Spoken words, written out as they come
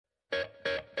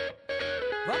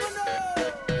It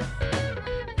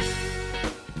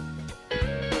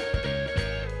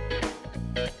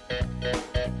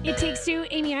Takes Two,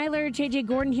 Amy Eiler, JJ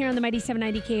Gordon here on the Mighty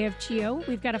 790 KFGO.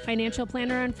 We've got a financial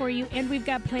planner on for you, and we've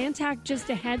got Plan Talk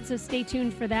just ahead, so stay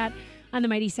tuned for that on the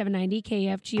Mighty 790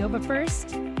 KFGO. But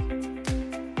first,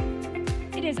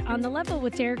 it is On the Level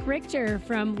with Derek Richter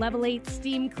from Level 8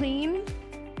 Steam Clean.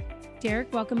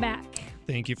 Derek, welcome back.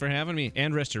 Thank you for having me.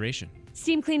 And restoration.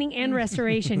 Steam cleaning and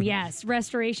restoration, yes.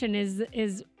 Restoration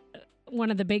is one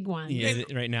of the big ones. Yeah,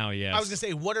 right now, yes. I was going to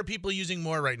say, what are people using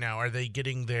more right now? Are they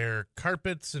getting their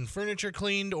carpets and furniture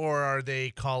cleaned, or are they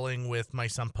calling with my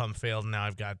sump pump failed and now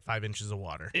I've got 5 inches of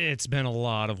water? It's been a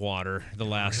lot of water the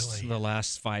last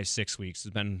 5-6 weeks.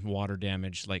 It's been water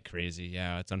damage like crazy.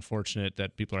 Yeah, it's unfortunate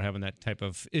that people are having that type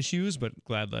of issues, but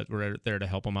glad that we're there to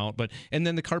help them out. And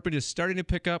then the carpet is starting to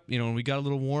pick up. You know, we got a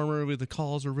little warmer with the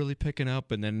calls are really picking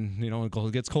up, and then, you know,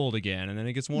 it gets cold again, and then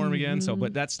it gets warm again. So,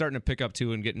 but that's starting to pick up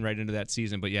too and getting right into that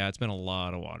season. But yeah, it's been a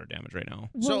lot of water damage right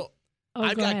now. So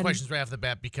I've got questions right off the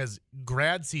bat because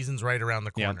grad season's right around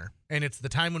the corner. Yep. And it's the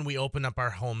time when we open up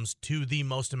our homes to the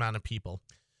most amount of people.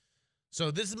 So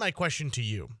this is my question to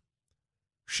you.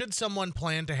 Should someone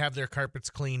plan to have their carpets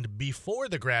cleaned before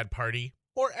the grad party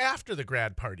or after the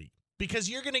grad party? Because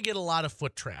you're going to get a lot of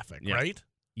foot traffic, right?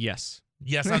 Yes.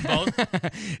 Yes on both?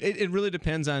 It really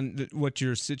depends on what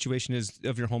your situation is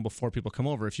of your home before people come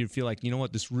over. If you feel like, you know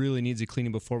what, this really needs a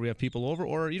cleaning before we have people over,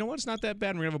 or, you know what, it's not that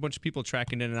bad and we have a bunch of people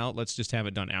tracking in and out, let's just have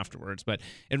it done afterwards. But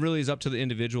it really is up to the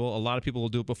individual. A lot of people will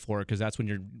do it before because that's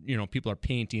when people are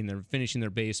painting, they're finishing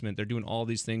their basement, they're doing all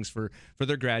these things for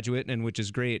their graduate, and which is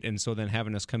great. And so then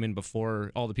having us come in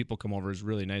before all the people come over is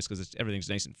really nice because everything's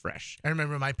nice and fresh. I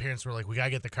remember my parents were like, we got to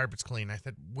get the carpets clean. I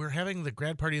said, we're having the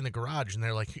grad party in the garage. And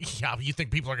they're like, yeah, you think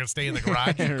people are going to stay in the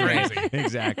garage? Crazy.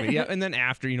 Exactly. Yeah. And then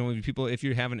after, if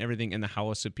you're having everything in the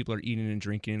house, so people are eating and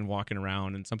drinking and walking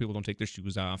around, and some people don't take their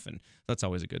shoes off, and that's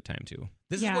always a good time too.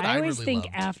 This is what I always really think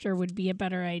loved. After would be a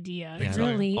better idea. Yeah.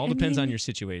 Really. All depends on your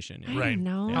situation. I don't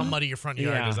know. How muddy your front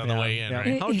yard is on the way in. Yeah.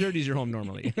 Right? How dirty is your home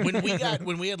normally?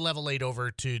 when we had Level 8 over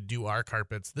to do our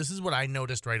carpets, this is what I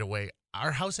noticed right away.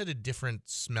 Our house had a different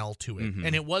smell to it. Mm-hmm.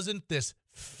 And it wasn't this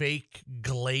fake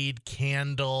Glade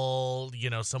candle,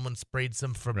 someone sprayed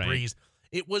some Febreze. Right.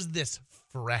 It was this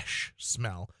fresh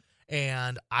smell.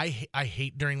 And I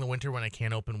hate during the winter when I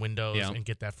can't open windows and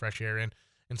get that fresh air in.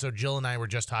 And so Jill and I were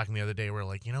just talking the other day. We're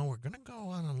like, we're going to go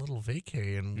on a little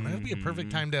vacay, and that would be a perfect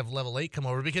time to have Level 8 come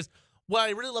over, because what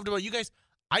I really loved about you guys,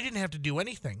 I didn't have to do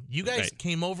anything. You guys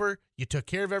came over, you took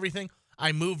care of everything.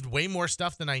 I moved way more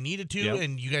stuff than I needed to,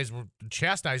 and you guys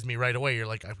chastised me right away. You're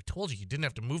like, I told you didn't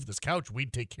have to move this couch.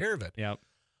 We'd take care of it. Yep.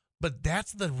 But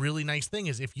that's the really nice thing,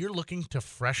 is if you're looking to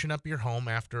freshen up your home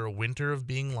after a winter of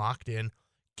being locked in,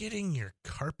 getting your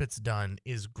carpets done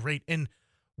is great. And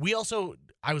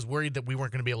I was worried that we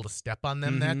weren't going to be able to step on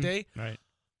them that day. Right.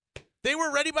 They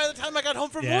were ready by the time I got home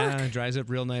from work. Yeah, it dries up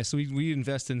real nice. So we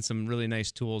invest in some really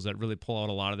nice tools that really pull out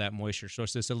a lot of that moisture. So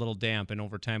it's just a little damp, and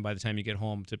over time, by the time you get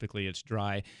home, typically it's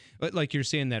dry. But like you're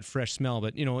saying, that fresh smell.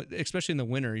 But, especially in the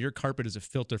winter, your carpet is a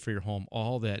filter for your home.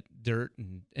 All that dirt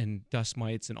and dust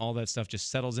mites and all that stuff just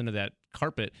settles into that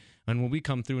carpet. And when we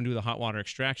come through and do the hot water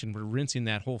extraction, we're rinsing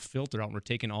that whole filter out, and we're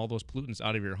taking all those pollutants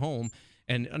out of your home.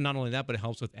 And not only that, but it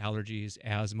helps with allergies,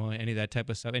 asthma, any of that type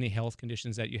of stuff, any health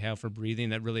conditions that you have for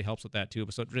breathing. That really helps with that too.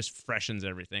 So it just freshens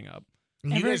everything up.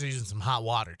 And you guys are using some hot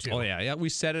water too. Oh yeah. We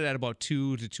set it at about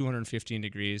 2 to 215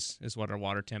 degrees is what our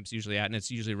water temp's usually at, and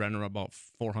it's usually running about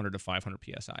 400 to 500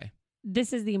 psi.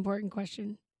 This is the important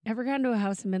question. Ever gone to a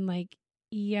house and been like,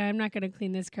 yeah, I'm not going to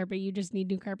clean this carpet. You just need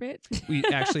new carpet? We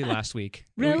actually last week.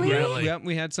 Really?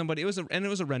 We had somebody. It was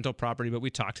a rental property, but we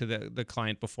talked to the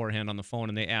client beforehand on the phone,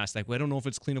 and they asked, like, well, I don't know if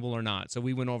it's cleanable or not. So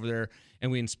we went over there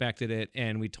and we inspected it,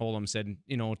 and we told them, said,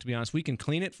 to be honest, we can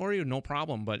clean it for you, no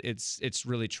problem, but it's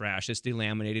really trash. It's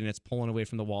delaminating. It's pulling away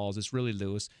from the walls. It's really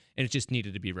loose, and it just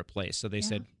needed to be replaced. So they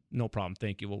said, no problem,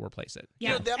 thank you, we'll replace it.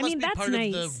 Yeah, that must be that's part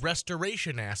nice. of the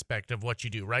restoration aspect of what you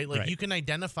do, right? Like you can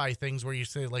identify things where you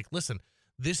say, like, listen,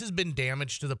 this has been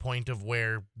damaged to the point of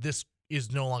where this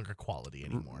is no longer quality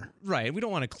anymore. Right. We don't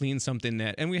want to clean something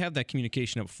and we have that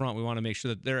communication up front. We want to make sure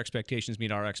that their expectations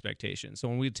meet our expectations. So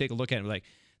when we take a look at it, we're like,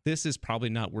 this is probably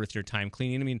not worth your time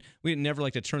cleaning. I mean, we'd never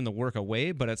like to turn the work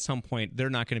away, but at some point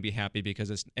they're not going to be happy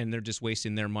because they're just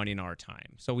wasting their money and our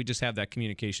time. So we just have that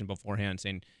communication beforehand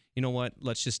saying, you know what,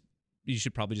 you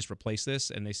should probably just replace this.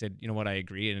 And they said, you know what, I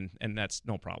agree. And that's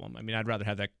no problem. I mean, I'd rather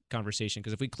have that conversation,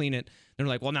 because if we clean it, they're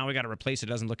like, well, now we got to replace it.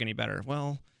 It doesn't look any better.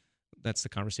 Well, that's the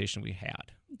conversation we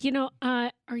had.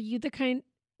 Are you the kind,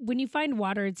 when you find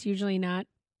water, it's usually not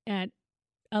at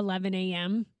 11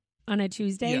 a.m. on a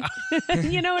Tuesday.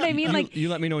 You know what I mean? You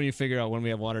let me know when you figure out when we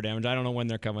have water damage. I don't know when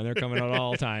they're coming. They're coming at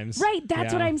all times. Right.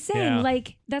 That's what I'm saying. Yeah.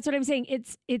 Like, that's what I'm saying.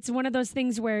 It's one of those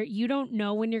things where you don't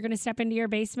know when you're going to step into your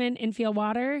basement and feel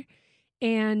water,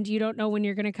 and you don't know when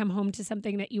you're going to come home to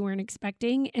something that you weren't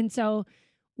expecting. And so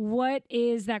what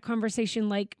is that conversation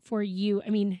like for you? I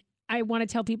mean, I want to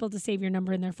tell people to save your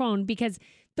number in their phone, because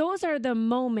those are the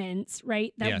moments,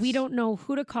 right, that we don't know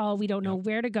who to call. We don't know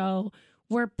where to go.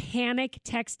 We're panic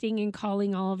texting and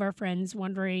calling all of our friends,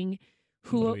 wondering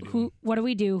what do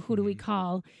we do? Who do we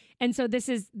call? And so this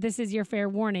is your fair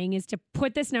warning, is to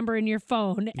put this number in your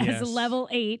phone as level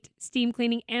 8 steam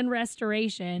cleaning and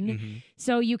restoration.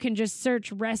 So you can just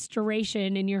search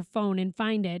restoration in your phone and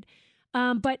find it.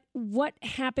 But what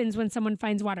happens when someone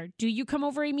finds water? Do you come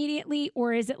over immediately,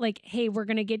 or is it like, hey, we're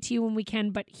going to get to you when we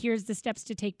can, but here's the steps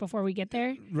to take before we get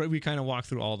there? Right, we kind of walk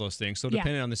through all those things. So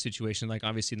depending on the situation, like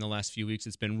obviously in the last few weeks,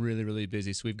 it's been really, really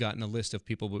busy. So we've gotten a list of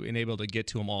people, but we've been able to get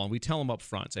to them all. And we tell them up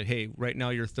front, say, hey, right now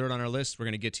you're third on our list. We're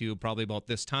going to get to you probably about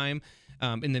this time.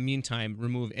 In the meantime,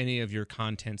 remove any of your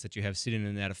contents that you have sitting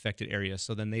in that affected area,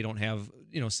 so then they don't have,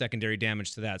 secondary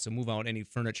damage to that. So move out any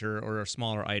furniture or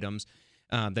smaller items.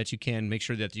 That you can make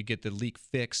sure that you get the leak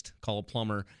fixed, call a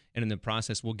plumber, and in the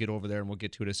process, we'll get over there and we'll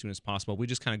get to it as soon as possible. We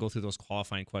just kind of go through those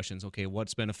qualifying questions. Okay,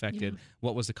 what's been affected?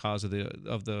 What was the cause of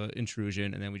the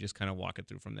intrusion? And then we just kind of walk it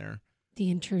through from there. The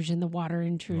intrusion, the water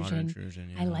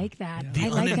intrusion. Yeah. I like that. The I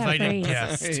like that uninvited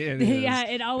phrase. guest. Yeah,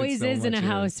 it always is in a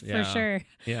house for sure.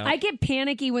 Yeah. I get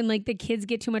panicky when like the kids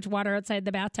get too much water outside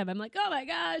the bathtub. I'm like, oh my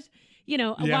gosh.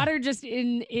 Water just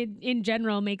in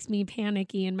general makes me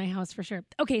panicky in my house for sure.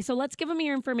 Okay, so let's give them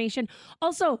your information.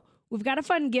 Also, we've got a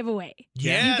fun giveaway.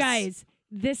 Yes. You guys,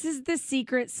 this is the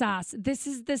secret sauce. This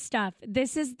is the stuff.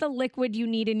 This is the liquid you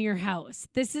need in your house.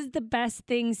 This is the best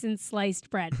thing since sliced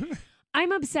bread.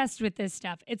 I'm obsessed with this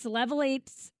stuff. It's Level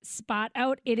 8's Spot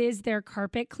Out. It is their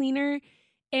carpet cleaner.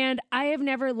 And I have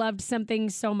never loved something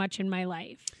so much in my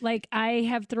life. Like, I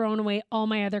have thrown away all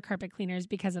my other carpet cleaners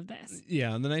because of this.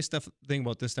 Yeah, and the nice thing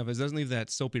about this stuff is it doesn't leave that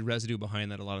soapy residue behind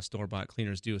that a lot of store-bought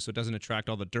cleaners do, so it doesn't attract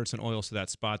all the dirts and oils to that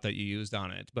spot that you used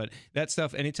on it. But that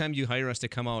stuff, anytime you hire us to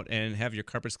come out and have your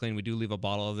carpets cleaned, we do leave a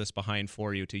bottle of this behind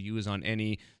for you to use on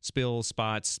any spills,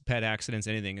 spots, pet accidents,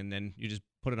 anything, and then you just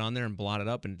put it on there and blot it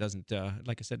up, and it doesn't,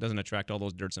 like I said, doesn't attract all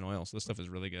those dirts and oils. So this stuff is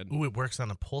really good. Ooh, it works on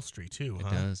upholstery too, It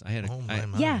huh? does.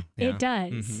 Yeah, it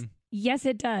does. Yes,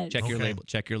 it does. Check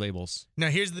your labels. Now,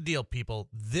 here's the deal, people.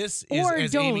 This is, or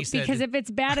as don't, Amy said, because if it's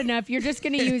bad enough, you're just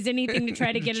going to use anything to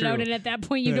try to get it out, and at that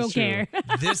point, you don't care.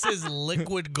 this is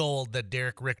liquid gold that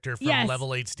Derek Richter from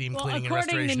Level 8 Steam Cleaning and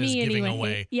according Restoration to is me, giving anyway.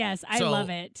 away. Yes, I love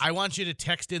it. I want you to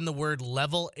text in the word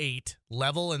Level 8,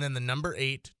 level, and then the number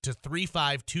 8 to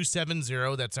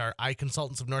 35270. That's our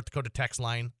iConsultants of North Dakota text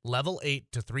line. Level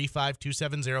 8 to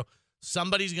 35270.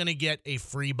 Somebody's going to get a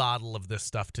free bottle of this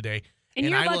stuff today. And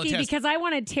you're lucky, because I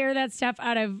want to tear that stuff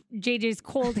out of JJ's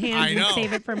cold hands and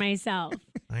save it for myself.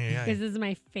 Because this is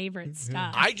my favorite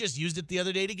stuff. I just used it the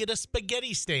other day to get a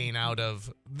spaghetti stain out of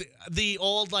the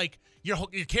old, like, you're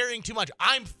carrying too much.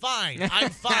 I'm fine. Boom.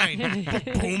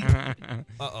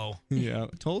 Uh-oh. Yeah,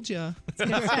 told ya.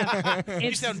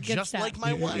 You sound just like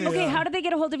my wife. Okay, how do they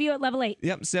get a hold of you at Level 8?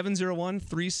 Yep,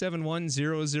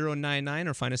 701-371-0099,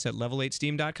 or find us at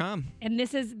level8steam.com. And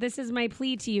this is my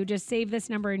plea to you. Just save this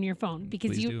number in your phone,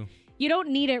 because Please do. You don't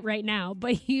need it right now,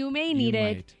 but you may need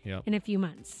it in a few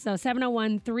months. So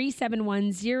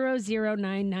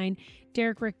 701-371-0099.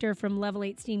 Derek Richter from Level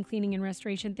 8 Steam Cleaning and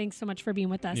Restoration. Thanks so much for being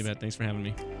with us. You bet. Thanks for having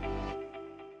me.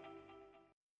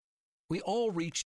 We all reach